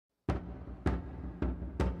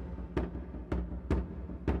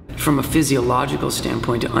from a physiological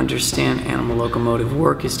standpoint, to understand animal locomotive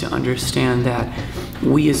work is to understand that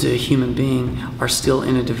we as a human being are still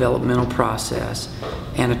in a developmental process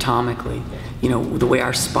anatomically. You know, the way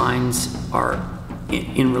our spines are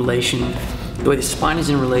in relation, the way the spine is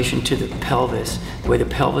in relation to the pelvis, the way the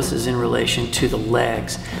pelvis is in relation to the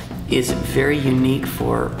legs, is very unique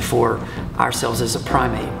for ourselves as a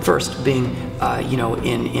primate. First being, you know,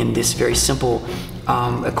 in this very simple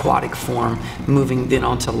aquatic form, moving then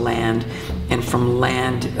onto land, and from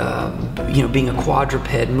land, you know, being a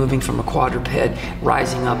quadruped, moving from a quadruped,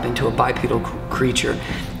 rising up into a bipedal creature.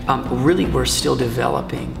 Really, we're still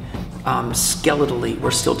developing. Skeletally,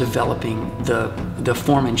 we're still developing the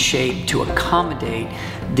form and shape to accommodate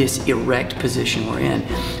this erect position we're in.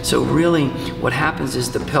 So really what happens is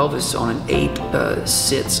the pelvis on an ape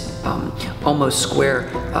sits almost square,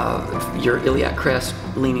 your iliac crest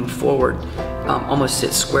leaning forward, almost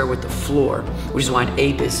sits square with the floor, which is why an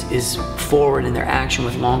ape is forward in their action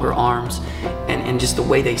with longer arms, and just the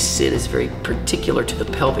way they sit is very particular to the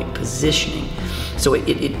pelvic positioning. So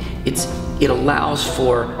it allows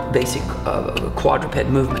for basic quadruped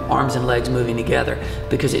movement, arms and legs moving together,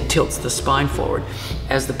 because it tilts the spine forward.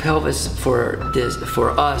 As the pelvis for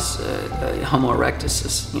us, Homo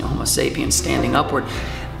erectus, you know, Homo sapiens, standing upward,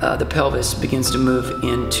 the pelvis begins to move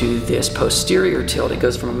into this posterior tilt. It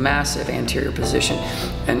goes from a massive anterior position,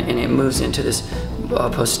 and it moves into this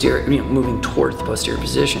posterior, you know, moving towards the posterior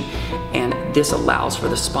position. And this allows for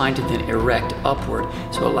the spine to then erect upward,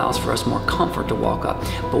 so it allows for us more comfort to walk up.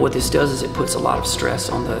 But what this does is it puts a lot of stress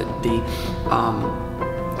on the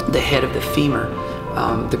head of the femur,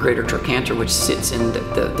 the greater trochanter, which sits in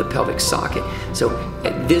the pelvic socket. So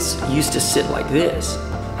this used to sit like this,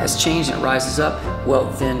 has changed and it rises up. Well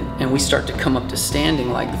then, and we start to come up to standing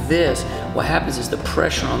like this, what happens is the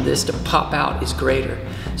pressure on this to pop out is greater.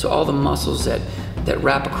 So all the muscles that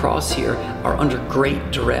wrap across here are under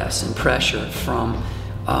great duress and pressure from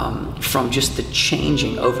just the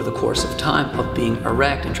changing over the course of time of being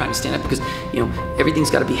erect and trying to stand up, because, you know, everything's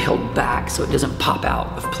got to be held back so it doesn't pop out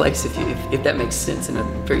of place, if that makes sense in a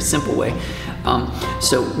very simple way.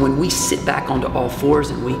 So when we sit back onto all fours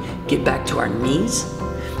and we get back to our knees,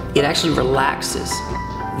 it actually relaxes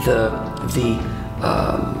the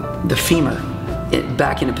femur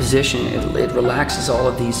back into position. It relaxes all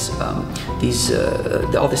of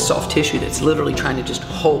all this soft tissue that's literally trying to just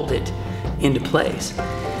hold it into place.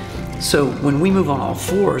 So when we move on all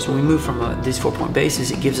fours, when we move from these 4-point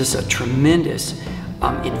bases, it gives us a tremendous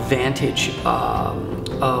advantage and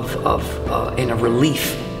a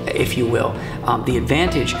relief, if you will. The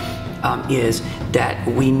advantage is that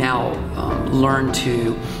we now learn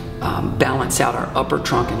to balance out our upper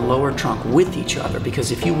trunk and lower trunk with each other,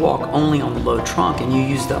 because if you walk only on the low trunk and you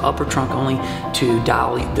use the upper trunk only to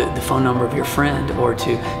dial the phone number of your friend or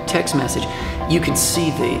to text message, you can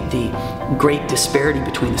see the great disparity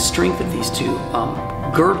between the strength of these two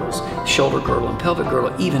girdles, shoulder girdle and pelvic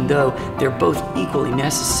girdle, even though they're both equally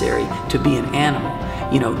necessary to be an animal.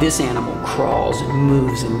 You know, this animal crawls and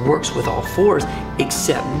moves and works with all fours,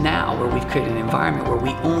 except now where we've created an environment where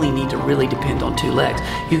we only need to really depend on 2 legs.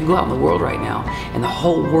 You can go out in the world right now and the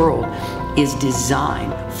whole world is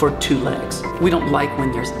designed for 2 legs. We don't like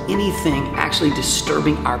when there's anything actually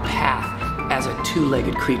disturbing our path as a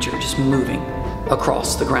 2-legged creature just moving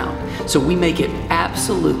across the ground. So we make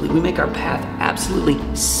our path absolutely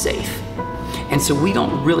safe. And so we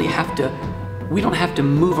don't really have to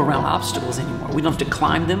move around obstacles anymore. We don't have to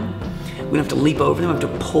climb them. We don't have to leap over them. We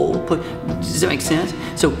have to pull. Does that make sense?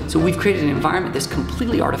 So we've created an environment that's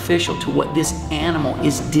completely artificial to what this animal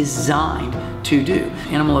is designed to do.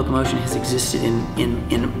 Animal locomotion has existed in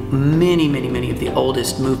many of the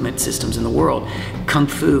oldest movement systems in the world. Kung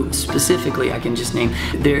Fu, specifically, I can just name,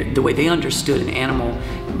 the way they understood an animal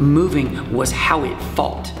moving was how it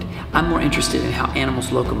fought. I'm more interested in how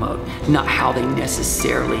animals locomote, not how they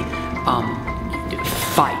necessarily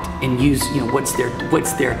fight and use, you know, what's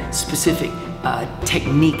their specific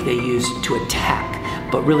technique they use to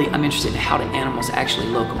attack. But really, I'm interested in how do animals actually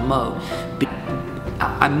locomote.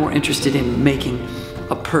 I'm more interested in making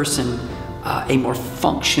a person a more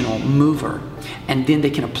functional mover, and then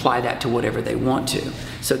they can apply that to whatever they want to.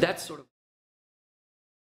 So that's sort of